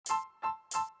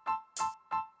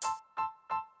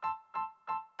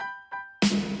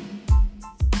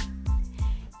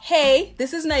Hey,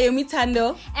 this is Naomi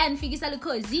Tando. And Figisa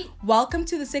Lukozi. Welcome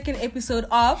to the second episode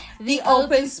of The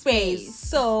Open Space.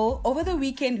 So, over the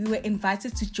weekend, we were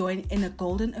invited to join in a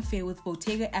golden affair with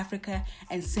Bottega Africa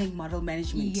and Sing Model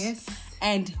Management. Yes.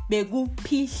 And Begu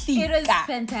Pihlika. It was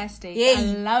fantastic. Yay. I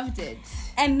loved it.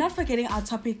 And not forgetting our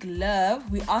topic,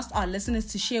 love, we asked our listeners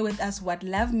to share with us what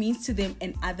love means to them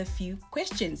and other few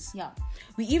questions. Yeah.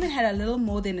 We even had a little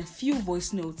more than a few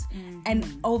voice notes, an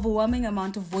overwhelming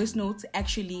amount of voice notes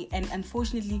actually, and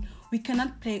unfortunately we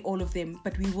cannot play all of them,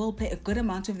 but we will play a good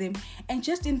amount of them. And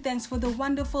just in thanks for the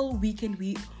wonderful weekend,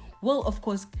 we will of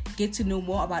course get to know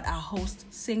more about our host,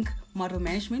 Sync Model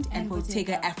Management and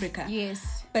Bottega Africa.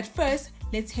 Yes. But first,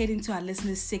 let's head into our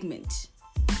listeners segment.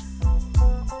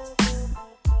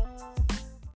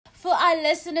 For our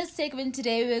listeners segment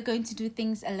today, we're going to do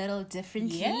things a little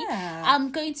differently. Yeah.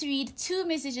 I'm going to read two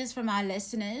messages from our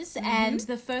listeners, and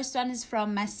the first one is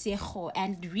from Masejo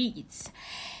and reads,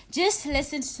 "Just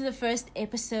listened to the first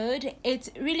episode.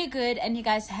 It's really good and you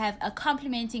guys have a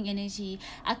complimenting energy.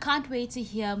 I can't wait to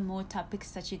hear more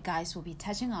topics that you guys will be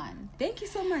touching on." Thank you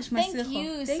so much, Masejo. Thank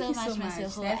you so much,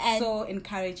 Masejo. That's so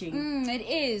encouraging. It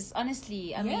is,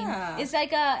 honestly. I mean, Yeah. it's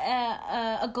like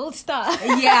a gold star.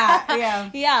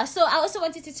 Yeah. Yeah, so I also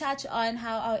wanted to touch on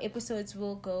how our episodes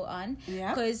will go on.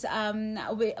 Yeah. Because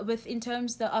with in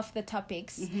terms of the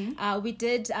topics, we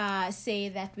did say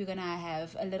that we're gonna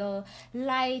have a little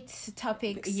light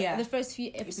topics. Yeah. The first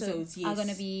few episodes yes. are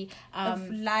gonna be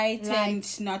light and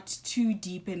not too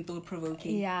deep and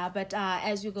thought-provoking. Yeah, but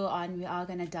as we go on, we are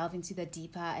gonna delve into the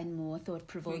deeper and more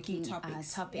thought-provoking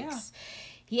topics. Yeah.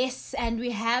 Yes, and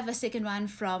we have a second one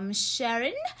from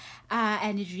Sharon,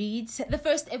 and it reads, "The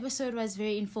first episode was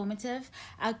very informative.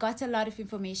 I got a lot of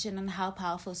information on how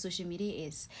powerful social media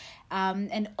is,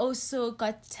 and also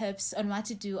got tips on what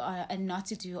to do and not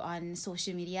to do on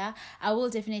social media. I will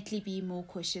definitely be more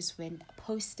cautious when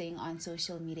posting on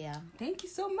social media." Thank you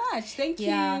so much. Thank you.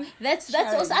 Yeah, that's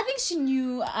also, I think she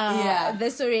knew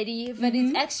this already, but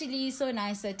it's actually so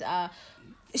nice that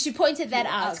she pointed that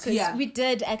out, because we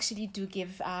did actually do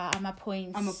give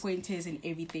pointers and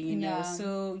everything, you know.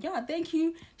 So thank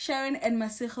you, Sharon and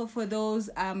Masejo, for those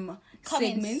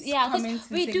segments. Yeah, because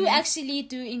we do actually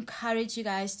encourage you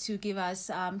guys to give us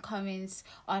comments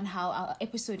on how our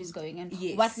episode is going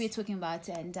and what we're talking about,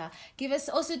 and give us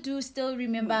also still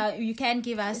remember you can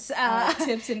give us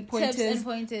tips and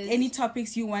pointers. Any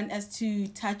topics you want us to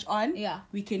touch on.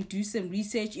 We can do some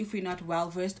research if we're not well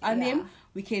versed on them.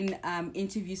 We can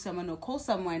interview someone or call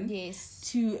someone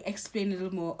to explain a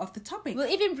little more of the topic. We'll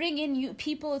even bring in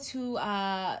people to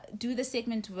do the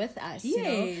segment with us. You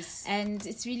know? And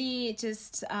it's really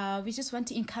just, we just want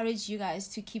to encourage you guys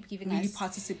to keep giving us.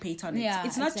 Participate on it. Yeah,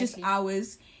 it's not just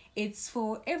ours. It's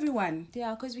for everyone.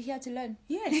 Yeah, because we're here to learn.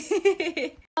 Yes.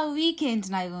 Our weekend,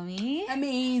 Naomi.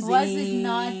 Amazing. Was it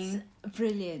not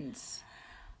brilliant?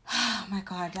 Oh my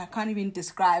God, I can't even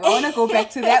describe. I want to go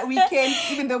back to that weekend,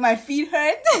 even though my feet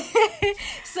hurt.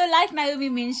 So like Naomi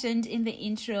mentioned in the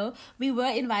intro, we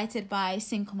were invited by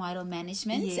Sync Model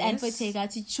Management and Bottega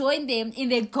to join them in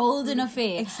their golden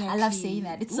affair. Exactly. I love saying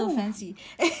that. It's so fancy.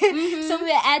 So we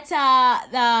were at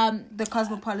the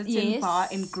Cosmopolitan Bar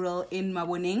and Grill in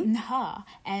Maboning.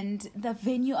 And the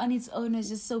venue on its own was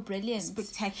just so brilliant.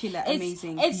 Spectacular,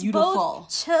 amazing, it's beautiful.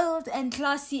 Both chilled and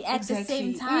classy at the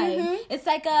same time. It's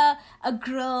like a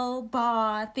grill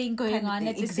bar thing going on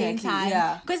at the same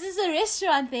time, because it's a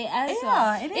restaurant there as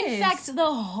well. It in is. fact,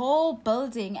 the whole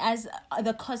building as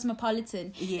the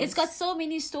Cosmopolitan, it's got so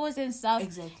many stores and stuff,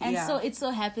 and so it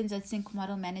so happens that Sync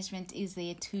Model Management is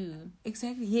there too.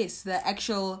 Yes, the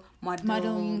actual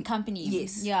model company.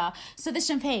 So the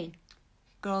champagne,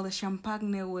 girl, the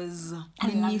champagne was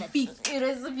magnifique. It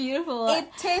was beautiful. It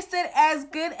tasted as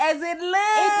good as it looked.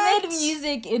 It made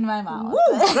music in my mouth.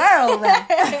 Woo, girl.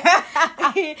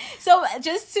 So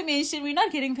just to mention, we're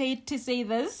not getting paid to say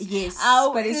this. Yes,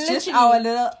 but it's just our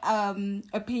little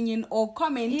opinion or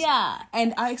comment.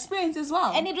 And our experience as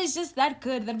well. And it was just that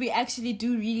good that we actually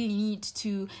do really need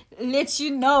to let you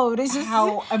know. It's just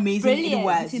how amazing it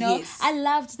was. You know, I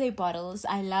loved their bottles.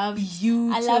 I loved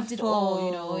it all.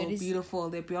 You know, it is beautiful.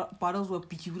 The bottles were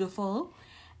beautiful,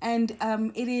 and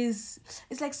it's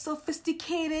like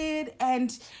sophisticated,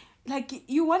 and like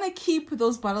you want to keep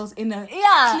those bottles in a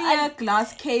clear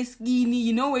glass case,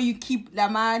 you know, where you keep you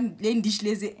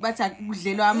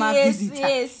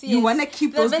want to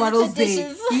keep those bottles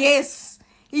there.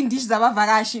 In dish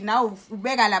zabavakashi now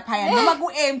ubeka lapha noma ku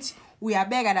empty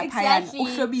uyabeka lapha Exactly.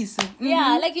 uhlobise.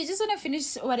 Yeah, like you just want to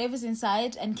finish whatever's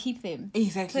inside and keep them.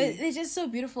 Exactly. But they're just so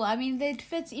beautiful. I mean, they'd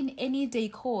fit in any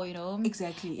decor, you know.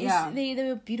 Exactly. It's- Yeah. They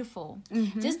were beautiful.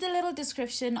 Just a little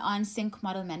description on Sync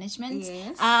Model Management.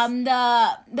 Yes.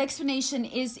 The explanation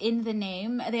is in the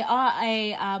name. They are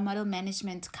a model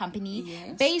management company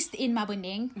Yes. based in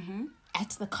Maboneng.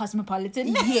 At the Cosmopolitan.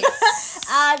 Yes.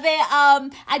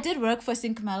 I did work for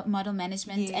Sync Model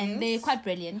Management, and Yes. they're quite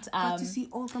brilliant. Got to see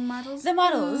all the models.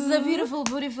 The beautiful,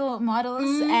 beautiful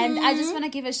models. And I just want to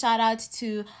give a shout out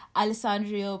to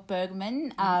Alessandro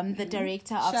Bergman, the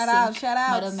director of Sync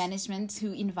Model Management,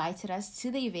 who invited us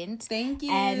to the event. Thank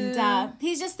you. And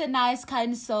he's just a nice,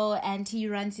 kind soul, and he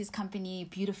runs his company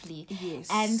beautifully. Yes.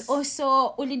 And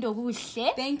also Ulindo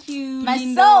Guhle. Thank you, My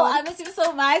Lindo. soul, I miss him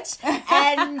so much.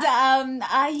 And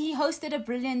he hosted a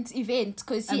brilliant event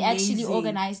because he actually Amazing.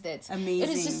 organized it. Amazing. It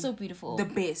was just so beautiful. The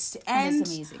best. And And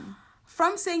it's amazing.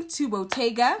 from Sync to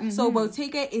Bottega. So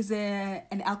Bottega is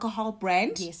an alcohol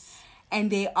brand. Yes. And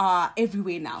they are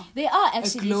everywhere now. They are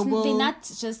actually global they're not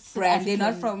just Brand. They're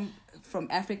not African. from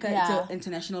Africa. Yeah. It's an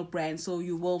international brand. So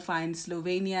you will find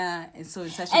Slovenia and so in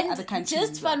such And other countries.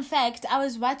 just as well. fun fact, I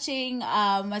was watching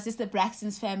was this the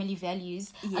Braxton's Family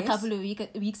Values a Yes. couple of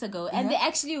weeks ago, and Yeah. they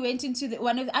actually went into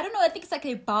one of, I don't know, I think it's like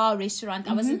a bar restaurant.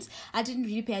 I didn't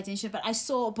really pay attention, but I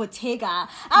saw Bottega.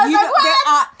 I was You like, know, what? they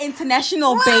are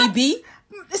international, What? baby.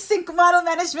 Sync Model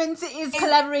Management is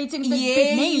collaborating with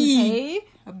big names, hey?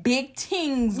 Big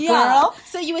things, Yeah. girl.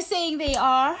 So you were saying they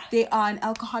are? They are an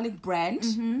alcoholic brand.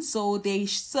 So they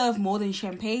serve more than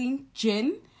champagne,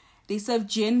 gin. They serve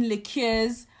gin,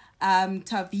 liqueurs,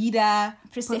 Tavida,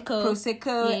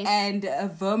 Prosecco, Yes. and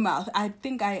vermouth. I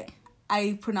think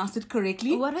I pronounced it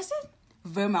correctly. What was it?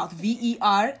 Vermouth.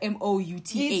 Vermouth.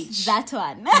 It's that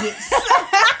one.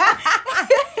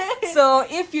 So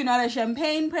if you're not a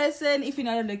champagne person, if you're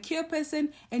not a liqueur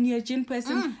person, and you're a gin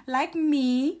person like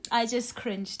me, I just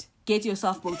cringed. get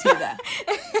yourself Bottega.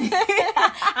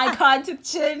 I can't with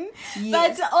gin.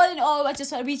 Yes. But all in all,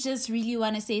 we just really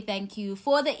want to say thank you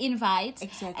for the invite.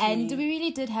 Exactly. And we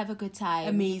really did have a good time.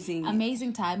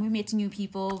 Amazing time. We met new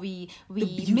people. We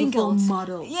Beautiful mingled.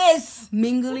 models. Yes.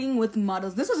 Mingling with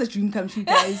models. This was a dream come true,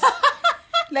 guys.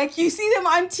 Like you see them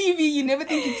on TV, you never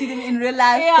think you see them in real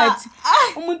life. Yeah.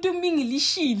 But umuntu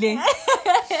mingilishile.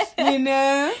 You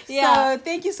know? Yeah. So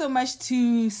thank you so much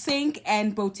to Sync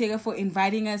and Bottega for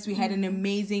inviting us. We had an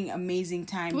amazing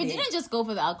time. We there. didn't just go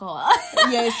for the alcohol.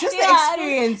 Yes, just Yeah, the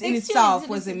experience in experience itself in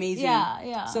was amazing.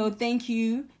 Yeah. So thank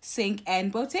you, Sync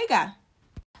and Bottega.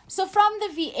 So from the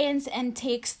VNs and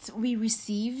texts we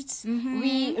received,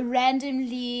 we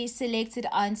randomly selected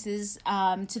answers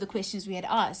to the questions we had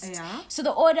asked. Yeah. So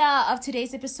the order of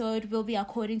today's episode will be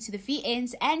according to the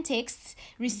VNs and texts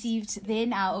received,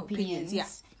 then our opinions.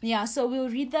 Yeah, so we'll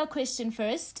read the question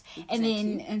first, and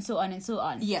then and so on and so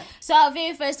on. Yeah. So our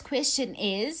very first question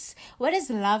is, what does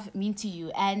love mean to you?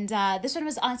 And this one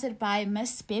was answered by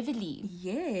Miss Beverly.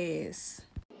 Yes.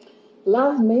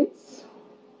 Love means,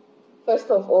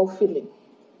 first of all, feeling.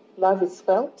 Love is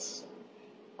felt.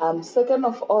 Second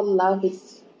of all, love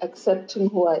is accepting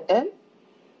who I am,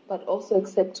 but also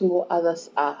accepting who others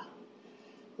are.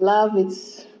 Love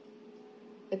is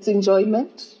it's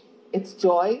enjoyment, it's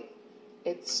joy,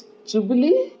 it's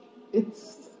jubilee,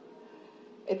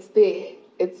 it's there,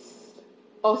 it's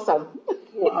awesome.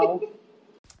 Wow.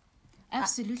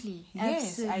 Absolutely.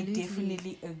 Yes, Absolutely. I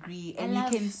definitely agree. I And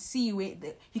love- you can see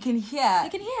you can hear. You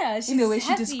can hear. She's in the way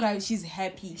happy. she describes, she's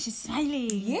happy. She's smiling.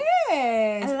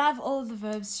 Yes. I love all the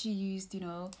verbs she used,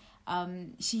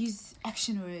 she used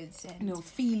action words and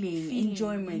Feeling,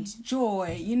 enjoyment,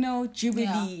 joy,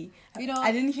 jubilee. Yeah.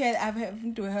 I haven't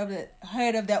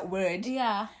heard of that word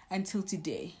yeah. until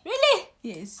today. Really?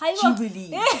 Yes, Hi,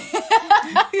 jubilee.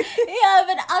 Yeah,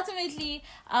 but ultimately,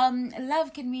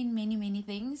 love can mean many, many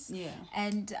things. Yeah.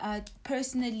 And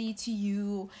personally to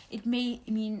you, it may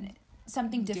mean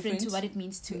something different to what it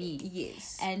means to me.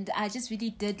 Yes. And I just really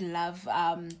did love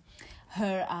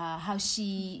her, how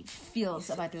she feels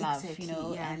about love, Exactly.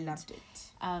 Yeah, and I loved it.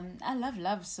 I love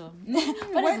love, so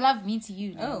what does love mean to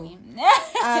you, Naomi?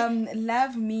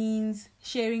 Love means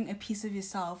sharing a piece of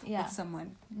yourself Yeah. with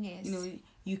someone. Yes.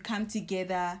 You come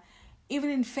together,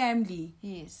 even in family.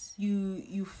 Yes.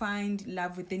 You find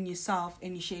love within yourself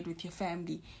and you share it with your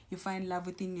family. You find love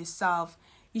within yourself.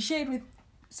 You share it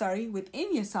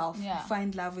within yourself. Yeah. You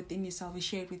find love within yourself. You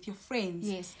share it with your friends.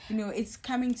 Yes. It's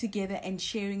coming together and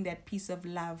sharing that piece of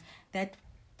love.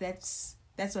 That's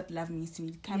what love means to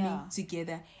me. Coming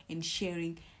together and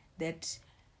sharing that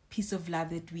piece of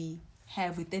love that we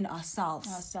have within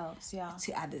ourselves Yeah.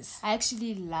 to others. I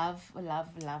actually love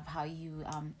how you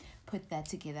put that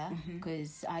together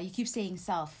because you keep saying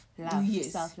self-love,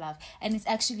 Yes. self-love, and it's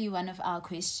actually one of our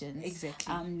questions.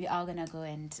 Exactly. We are gonna go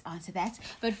and answer that,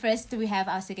 but first we have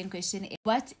our second question.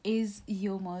 What is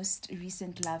your most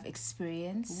recent love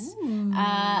experience?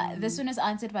 This one was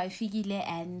answered by Figile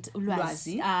and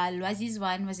Ulwazi. Ulwazi's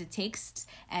one was a text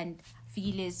and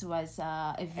Figile's was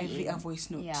a voice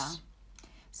note. Yeah.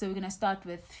 So we're gonna start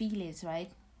with Figile's, right?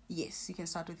 Yes, you can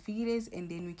start with Figile's and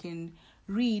then we can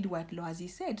read what Loazi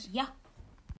said. Yeah.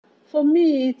 For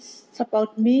me, it's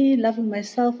about me loving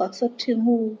myself, accepting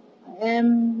who I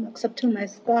am, accepting my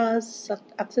scars,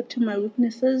 accepting my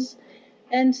weaknesses,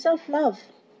 and self-love.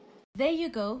 There you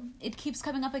go. It keeps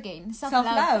coming up again.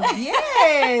 Self-love.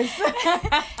 Yes.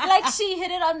 Like she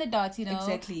hit it on the dot, you know.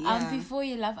 Exactly. Yeah. Before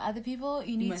you love other people,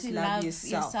 you need must to love love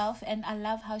yourself. And I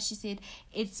love how she said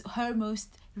it's her most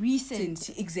recent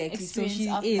Exactly. So experience she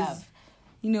of is,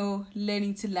 love.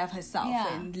 learning to love herself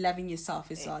and loving yourself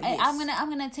as well. Yes. I'm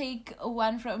gonna take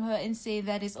one from her and say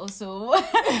that is also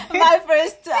my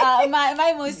first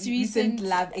my most recent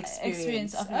love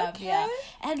experience of love. Okay. Yeah,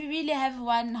 and we really have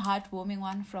one heartwarming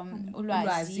one from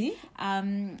Ulwazi.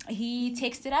 He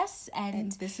texted us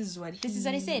and this is what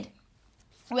he said.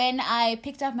 When I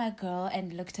picked up my girl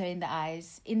and looked her in the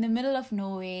eyes, in the middle of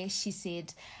nowhere, she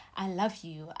said, "I love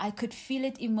you." I could feel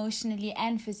it emotionally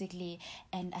and physically,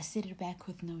 and I said it back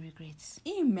with no regrets.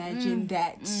 Imagine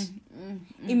that.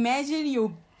 Imagine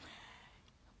your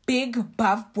big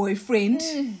buff boyfriend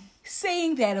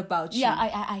saying that about you. Yeah,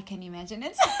 I can imagine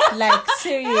it. Like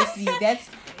seriously, that's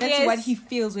Yes. what he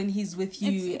feels when he's with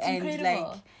you. It's and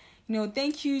incredible. like,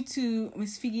 thank you to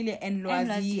Miss Figile and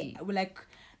Loazi. Like,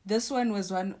 this one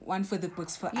was one for the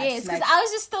books for us. Yes, because I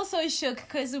was just still so shook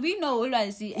because we know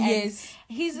Ulwazi. Yes.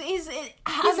 He's a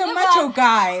macho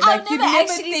guy. Like, I you'd never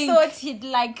never actually think thought he'd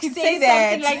say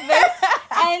that. something like this.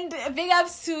 And big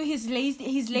ups to his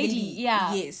lady.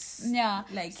 Yeah. Yes. Yeah.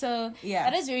 Like, so yeah.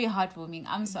 that is very heartwarming.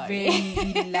 I'm sorry.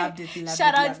 We loved it.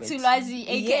 Shout out to Ulwazi,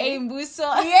 aka Mbuso.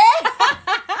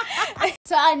 Yeah.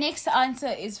 So our next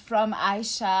answer is from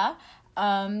Aisha.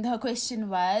 Her question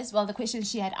was, the question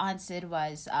she had answered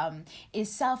was, is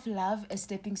self-love a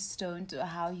stepping stone to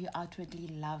how you outwardly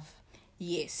love?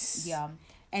 Yes. Yeah.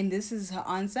 And this is her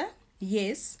answer.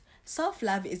 Yes.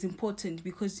 Self-love is important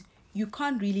because you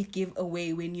can't really give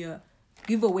away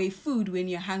food when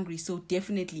you're hungry. So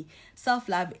definitely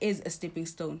self-love is a stepping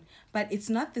stone, but it's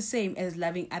not the same as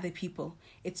loving other people.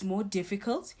 It's more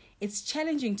difficult. It's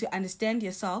challenging to understand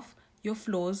yourself, your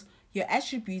flaws, your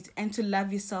attributes, and to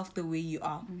love yourself the way you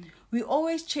are. We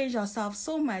always change ourselves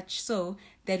so much so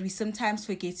that we sometimes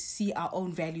forget to see our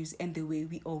own values and the way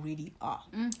we already are.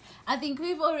 I think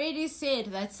we've already said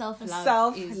that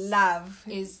self-love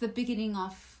is the beginning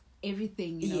of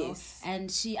everything, you know. Yes.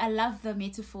 And I love the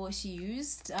metaphor she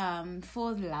used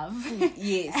for love.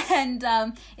 Yes. And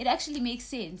it actually makes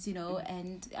sense, you know.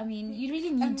 And I mean, you really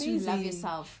need to love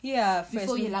yourself. Yeah,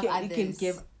 before you love others. You can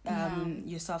give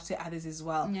yourself to others as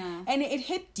well. Yeah. And it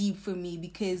hit deep for me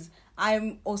because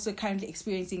I'm also currently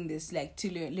experiencing this, like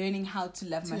learning how to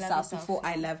love myself before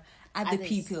I love other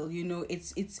people. You know,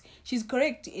 it's she's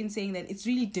correct in saying that it's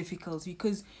really difficult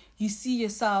because you see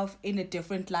yourself in a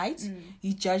different light.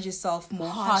 You judge yourself more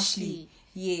harshly.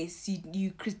 Yes,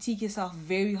 you critique yourself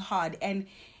very hard, and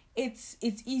it's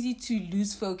easy to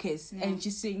lose focus and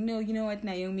just say, no, you know what,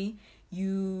 Naomi,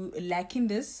 you lack in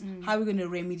this. How are we going to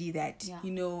remedy that? Yeah.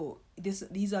 You know,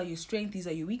 these are your strengths, these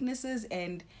are your weaknesses,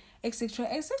 and etc.,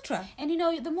 etc. And you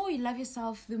know, the more you love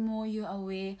yourself, the more you're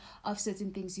aware of certain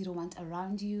things you don't want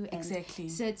around you, and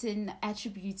certain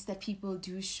attributes that people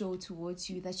do show towards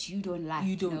you that you don't like.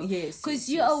 You don't, yes, because yes,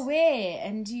 you're aware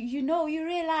and you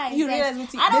realize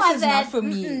this is that. not for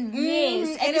me.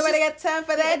 Yes, and nobody got time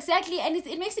for that. Exactly, and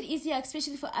it makes it easier,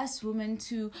 especially for us women,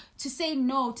 to say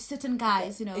no to certain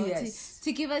guys. You know,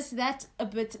 to give us that a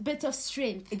bit of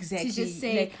strength. Exactly, to just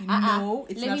say, like, no,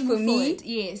 it's not for me. Forward.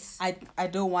 Yes, I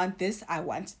don't want this, I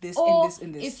want this, or and this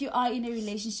and this. If you are in a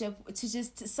relationship, to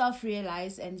just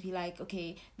self-realize and be like,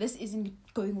 okay, this isn't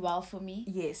going well for me.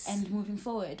 Yes. And moving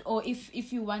forward. Or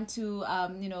if you want to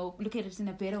look at it in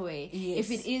a better way. Yes.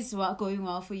 If it is going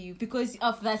well for you because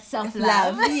of that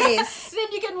self-love. Yes. Then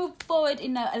you can move forward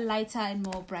in a lighter and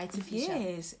more brighter future.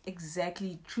 Yes,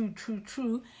 exactly.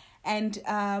 True. And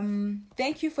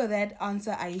thank you for that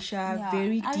answer, Aisha. Yeah.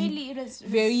 Very deep, it was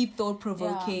very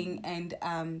thought-provoking, and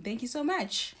thank you so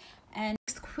much. And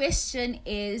next question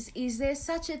is there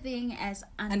such a thing as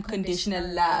unconditional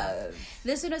love?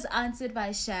 This one was answered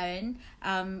by Sharon.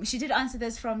 She did answer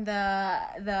this from the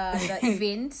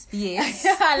event. Yes.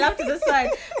 I loved this one.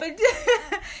 But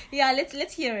yeah,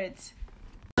 let's hear it.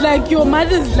 Like, your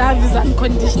mother's love is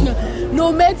unconditional.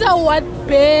 No matter what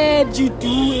bad you do,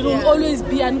 it will always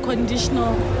be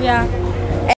unconditional. Yeah.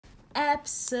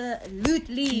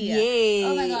 Absolutely. Yay.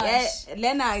 Oh my gosh.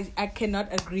 Lena, I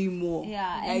cannot agree more.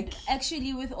 Yeah, and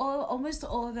actually with almost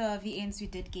all the VNs we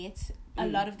did get, a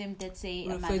lot of them did say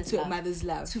a refer to love. a mother's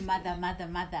love. To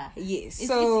mother. Yes. It's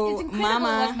incredible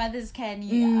mama, what mothers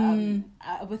can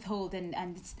withhold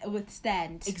and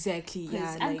withstand. Exactly.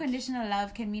 Because unconditional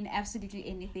love can mean absolutely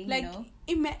anything, like,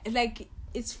 you know? Like,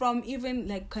 it's from even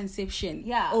like conception.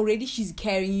 Yeah. Already she's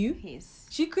carrying you. Yes.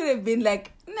 She could have been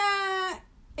like, nah,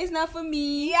 it's not for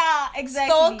me. Yeah,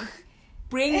 exactly. Stock,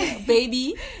 bring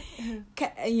baby.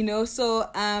 You know, so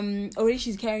already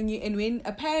she's carrying you, and when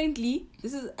apparently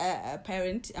this is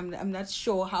apparent, I'm not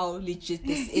sure how legit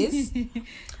this is.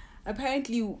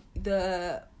 Apparently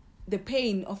the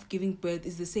pain of giving birth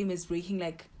is the same as breaking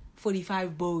like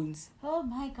 45 bones. Oh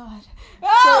my God.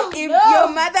 So if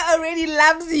your mother already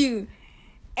loves you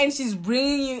and she's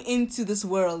bringing you into this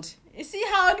world, you see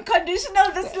how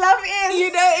unconditional this love is.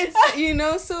 You know, it's, you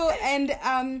know, so,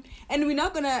 and we're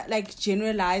not gonna like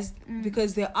generalize,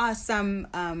 because there are some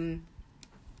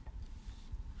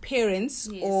parents,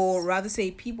 or rather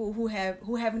say people who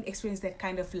haven't experienced that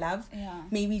kind of love,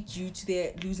 maybe due to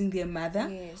their losing their mother,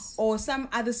 or some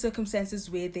other circumstances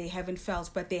where they haven't felt,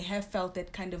 but they have felt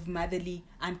that kind of motherly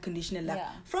unconditional love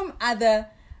from other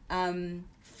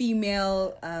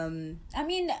female I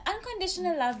mean,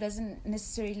 unconditional love doesn't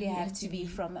necessarily have to be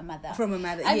from a mother.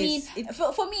 I mean,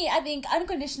 for me, I think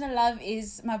unconditional love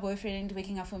is my boyfriend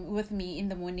waking up with me in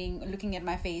the morning, looking at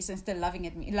my face and still loving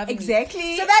me.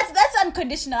 Exactly. So that's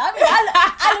unconditional. I mean,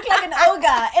 I look like an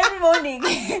ogre every morning,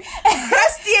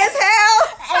 crusty as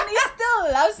hell, and he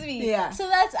still loves me. Yeah. So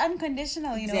that's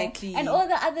unconditional, you know. Exactly. And all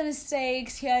the other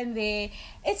mistakes here and there,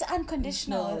 it's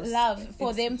unconditional love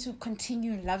for them to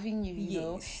continue loving you. You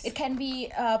know, it can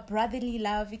be brotherly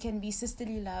love, it can be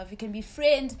sisterly love, it can be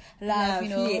friend love. You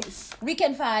know, we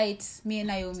can fight, me and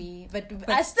Naomi, but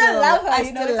I still love her. I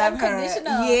you know, still it's love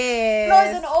unconditional. her. Yes.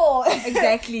 Flaws and all.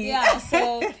 Exactly. Yeah.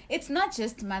 So it's not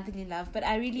just motherly love, but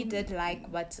I really did like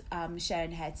what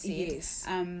Sharon had said. Yes.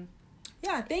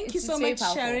 Thank you so much,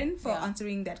 Sharon, for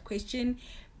answering that question.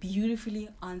 Beautifully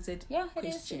answered. Yeah,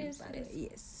 question, it is.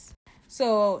 Yes.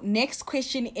 So next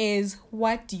question is,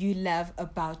 what do you love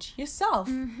about yourself?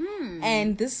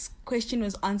 And this question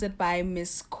was answered by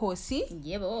Miss Corsi.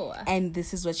 Yeah, boy. And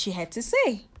this is what she had to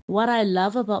say. What I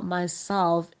love about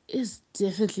myself is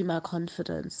definitely my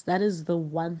confidence. That is the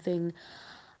one thing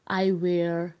I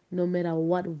wear no matter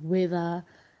what weather,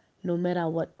 no matter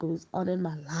what goes on in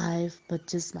my life, but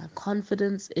just my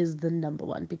confidence is the number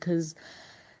one, because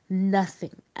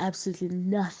nothing, absolutely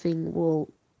nothing will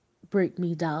break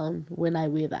me down when I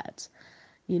wear that.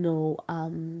 You know,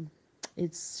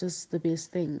 it's just the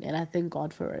best thing, and I thank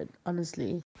God for it,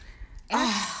 honestly.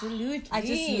 Absolutely. I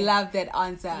just love that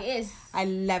answer. Yes. I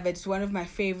love it. It's one of my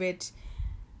favorite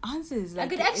answers. Like, I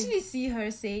could actually see her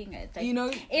saying it. Like, you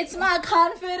know, it's my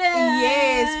confidence.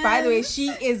 Yes. By the way, she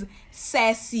is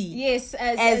sassy. Yes,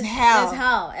 as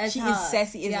hell. As she hell. is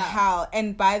sassy as hell.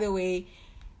 And by the way,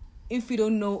 if you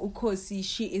don't know Ukosi,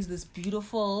 she is this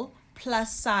beautiful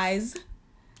plus size,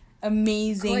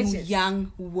 amazing, gorgeous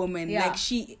young woman. Like,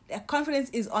 her confidence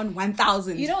is on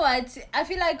 1,000. You know what? I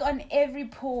feel like on every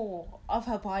pore of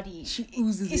her body, she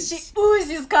oozes it. She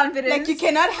oozes confidence. Like, you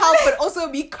cannot help but also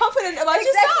be confident about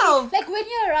yourself. Like, when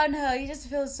you're around her, you just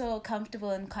feel so comfortable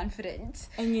and confident.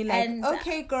 And you're like,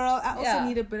 okay, girl, I also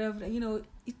need a bit of, you know,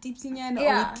 can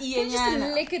you just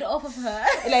lick it off of her?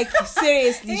 Like,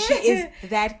 seriously, she is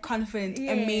that confident,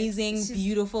 amazing,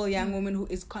 beautiful young woman who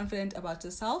is confident about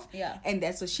herself. Yeah. And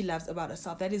that's what she loves about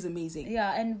herself. That is amazing.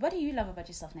 Yeah. And what do you love about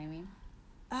yourself, Naomi?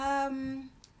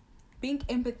 Being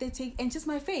empathetic and just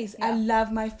my face. I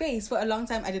love my face. For a long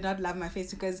time, I did not love my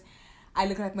face because I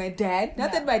look like my dad.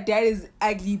 Not that my dad is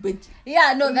ugly, but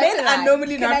men are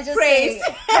normally not praised.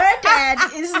 Her dad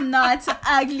is not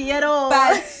ugly at all.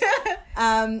 But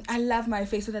I love my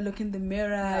face when I look in the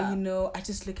mirror. You know, I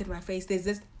just look at my face. There's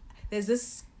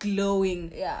this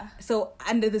glowing. Yeah. So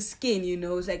under the skin, you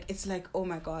know, it's like oh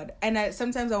my God. And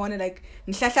sometimes I want to like,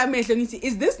 is this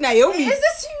Naomi? Is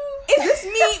this you? Is this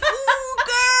me? Ooh,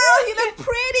 girl, you look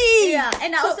pretty. Yeah,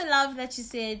 and I also love that you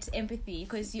said empathy,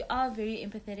 because you are very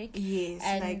empathetic. Yes,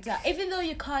 and even though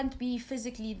you can't be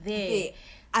physically there,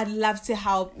 I'd love to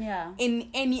help in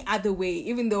any other way,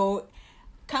 even though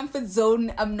comfort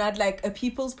zone. I'm not like a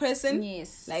people's person.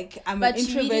 Yes. Like I'm But an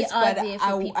you really introvert, are but there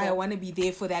for people. I want to be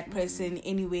there for that person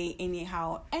anyway,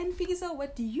 anyhow. And Figisa,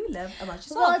 what do you love about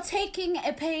yourself? Well, taking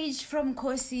a page from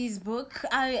Kosi's book,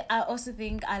 I also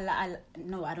think I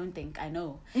don't think I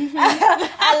know.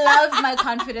 I love my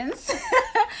confidence.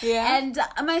 Yeah. And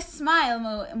my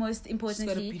smile, most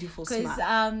importantly. She's got a beautiful Because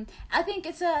I think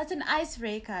it's an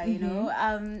icebreaker, you know.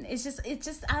 It's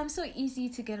just I'm so easy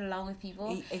to get along with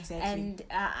people. Exactly. And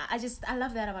I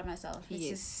love that about myself. It's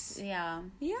Yes. just, yeah.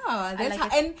 Yeah, that's like how,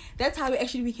 it. and that's how we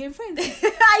actually became friends.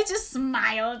 I just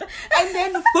smiled. And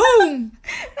then boom,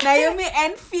 Naomi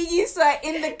and Figisa are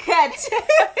in the cut.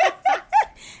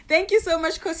 Thank you so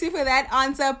much, Kosi, for that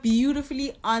answer.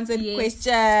 Beautifully answered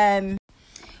question.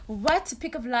 What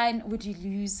pickup line would you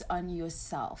use on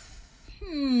yourself?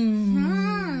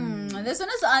 This one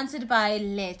is answered by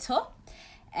Leto.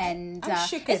 And I'm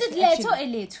shook is at it Leto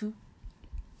actually. or Letu?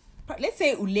 Let's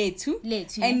say Uletu.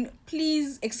 Letu. And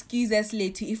please excuse us,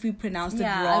 Letu, if we pronounced it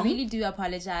Yeah, wrong. I really do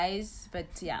apologize, but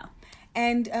yeah.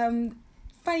 And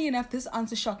funny enough, this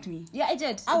answer shocked me. Yeah, I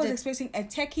did. I was expecting a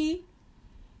techie.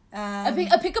 A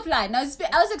pickup line. I was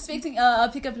expecting a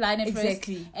pickup line at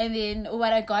Exactly. first, and then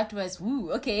what I got was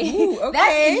okay. Ooh, okay.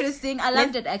 That's interesting. I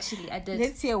loved it actually. I did.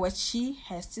 Let's hear what she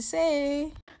has to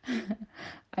say.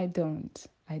 I don't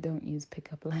use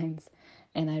pickup lines,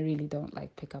 and I really don't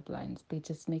like pickup lines. They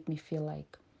just make me feel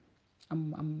like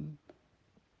I'm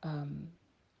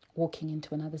walking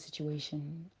into another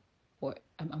situation, or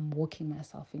I'm walking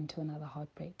myself into another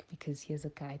heartbreak because here's a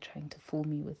guy trying to fool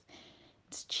me with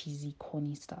this cheesy,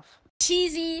 corny stuff.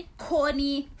 Cheesy,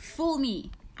 corny, fool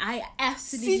me. I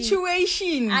absolutely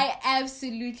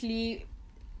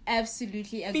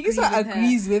agree Because with I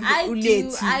agrees her. with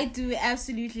Uletu. I do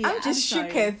absolutely. I'm just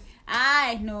shooketh.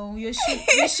 I know your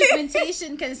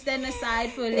shipmentation can stand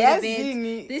aside for a little bit.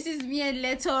 Zini. This is me and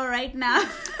Leto right now.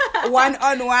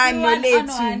 One-on-one, no Letu.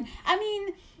 One-on-one. I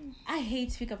mean, I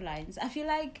hate pickup lines. I feel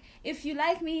like if you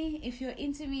like me, if you're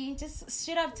into me, just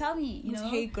straight up tell me, you know.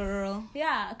 Hey, girl.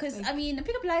 Yeah, because I mean,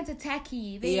 pickup lines are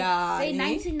tacky. They Yeah,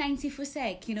 1990 for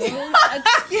sec, you know.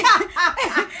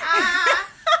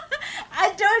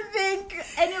 I don't think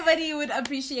anybody would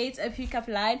appreciate a pickup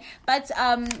line, but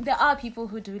there are people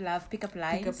who do love pickup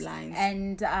lines.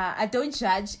 And I don't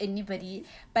judge anybody,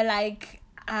 but like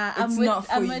I'm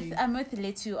with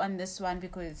Letu on this one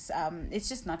because it's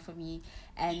just not for me.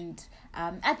 And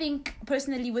I think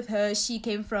personally with her, she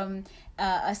came from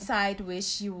a side where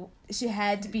she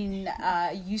had been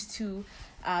used to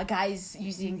guys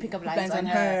using pickup lines on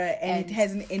her, and it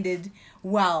hasn't ended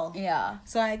well. Yeah.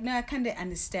 So I kind of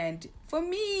understand. For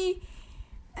me,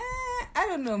 I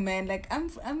don't know, man. Like I'm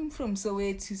from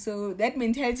Soweto, so that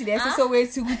mentality there's a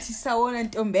Soweto Guti Sawon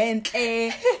and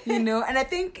Tombentle, you know. And I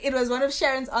think it was one of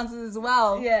Sharon's answers as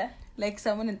well. Yeah. Like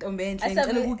someone in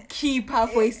Tombentle who keep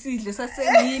halfway seedless, you know,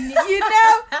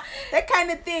 that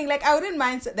kind of thing. Like I wouldn't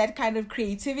mind that kind of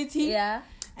creativity. Yeah.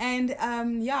 And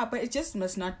but it just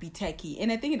must not be tacky.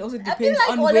 And I think it also depends like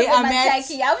on all where of them I'm are at.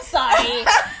 tacky. I'm sorry.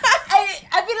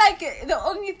 I feel like the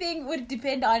only thing would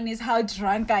depend on is how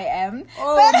drunk I am.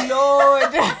 Oh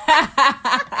Lord. But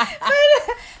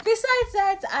besides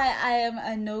that, I am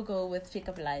a no-go with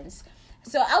pickup lines.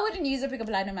 So I wouldn't use a pickup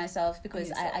line on myself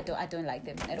because I don't like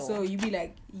them at all. So you'd be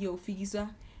like, yo, Figisa,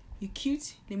 you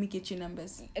cute, let me get your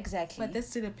numbers. Exactly. But that's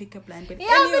still a pickup line. But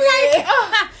yeah, anyway,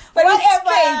 but whatever.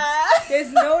 It's straight.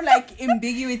 There's no like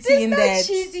ambiguity There's in no that.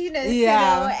 cheesiness, you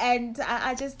know, and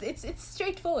I just it's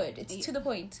straightforward. It's to the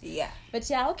point. Yeah. But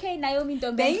yeah, okay, Naomi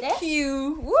Dombe. Thank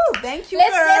you. Woo, thank you,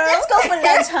 Let's girl. go for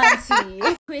lunch,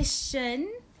 hunty.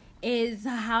 Question is,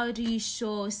 how do you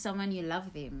show someone you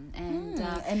love them? And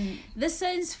this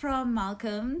one's from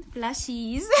Malcolm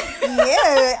Blushies.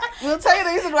 Yeah, we'll tell you the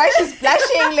reason why she's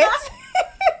blushing.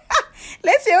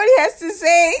 Let's hear what he has to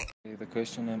say. The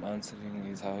question I'm answering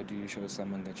is, how do you show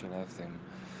someone that you love them?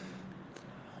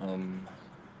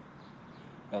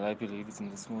 Well, I believe it's in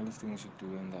the smallest things you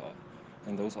do,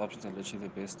 and those options are literally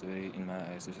the best way, in my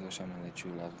eyes, to show someone that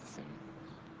you love them.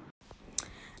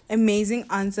 Amazing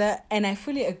answer, and I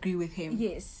fully agree with him.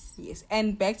 Yes.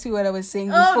 And back to what I was saying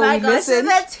before my we gosh, listened.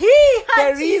 so the tea.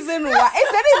 The reason why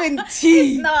it's not even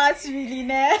tea. It's not really,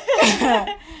 nah.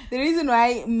 The reason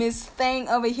why Miss Thang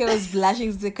over here was blushing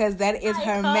is because that is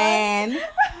her man.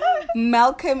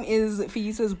 Malcolm is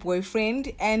Fiyisa's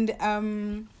boyfriend, and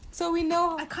so we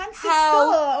know I can't sit still.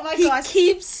 Oh my he gosh.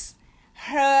 keeps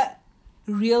her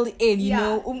reel in, you Yeah,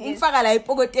 know, yes. umfaka la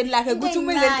ipokoteni lakhe ukuthi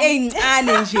umenze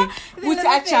ey'ncane nje ukuthi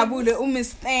ajabule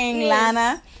umisteng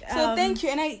lana. So thank you,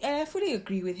 and I fully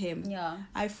agree with him. Yeah,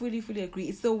 I fully agree.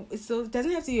 It's so it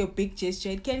doesn't have to be a big gesture.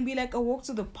 It can be like a walk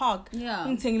to the park. Yeah,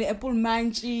 apple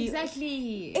manchi.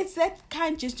 exactly. It's that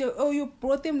kind of gesture. Oh, you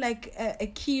brought them like a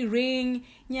key ring,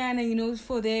 you know,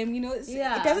 for them. You know, it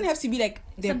doesn't have to be like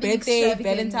their Something birthday,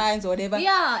 extravagant. Valentine's or whatever.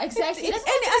 Yeah, exactly. It's it doesn't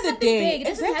have to be any other something day. big. It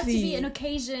doesn't have to be Exactly. an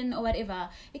occasion or whatever.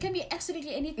 It can be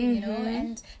absolutely anything, you know.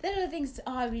 And those little things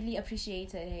are really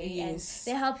appreciated. Hey? Yes.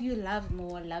 And they help you love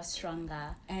more, love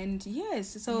stronger. And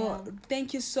yes, so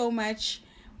thank you so much,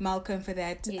 Malcolm, for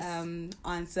that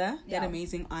answer, that Yeah.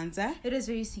 amazing answer. It was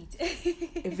very sweet.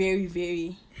 Very,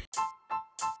 very.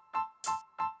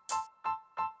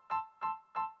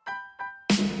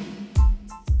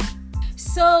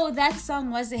 So that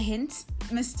song was a hint,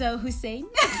 Mr. Hussein.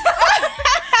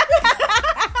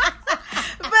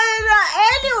 But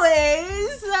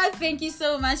anyways, thank you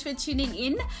so much for tuning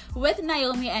in with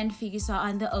Naomi and Figisa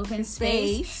on the Open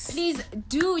Space. Please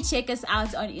do check us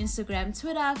out on Instagram,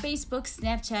 Twitter, Facebook,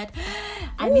 Snapchat.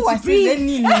 I need to breathe.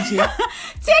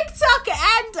 TikTok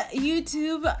and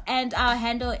YouTube, and our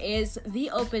handle is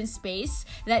The Open Space.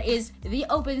 That is The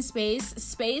Open Space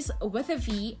with a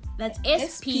V. That's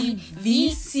SPVCE.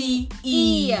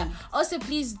 Also,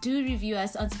 please do review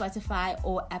us on Spotify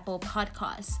or Apple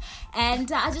Podcasts.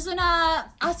 And I just want to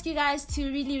ask you guys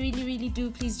to really do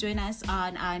please join us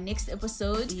on our next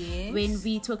episode when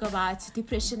we talk about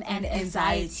depression and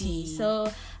anxiety. So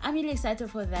I'm really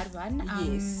excited for that one.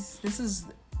 Yes, this is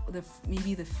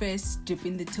maybe the first dip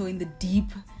in the toe in the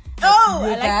deep. Oh,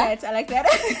 I like that.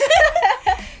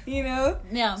 You know?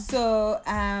 Yeah. So,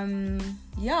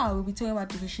 we'll be talking about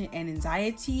depression and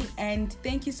anxiety. And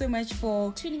thank you so much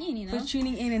for tuning in, you know? For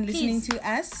tuning in and listening to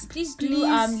us. Please do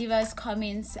leave us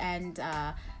comments and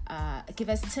give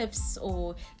us tips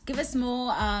or give us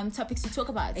more topics to talk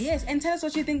about. Yes, and tell us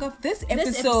what you think of this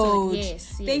episode.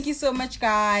 Yes. Thank you so much,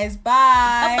 guys.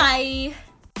 Bye. Bye-bye.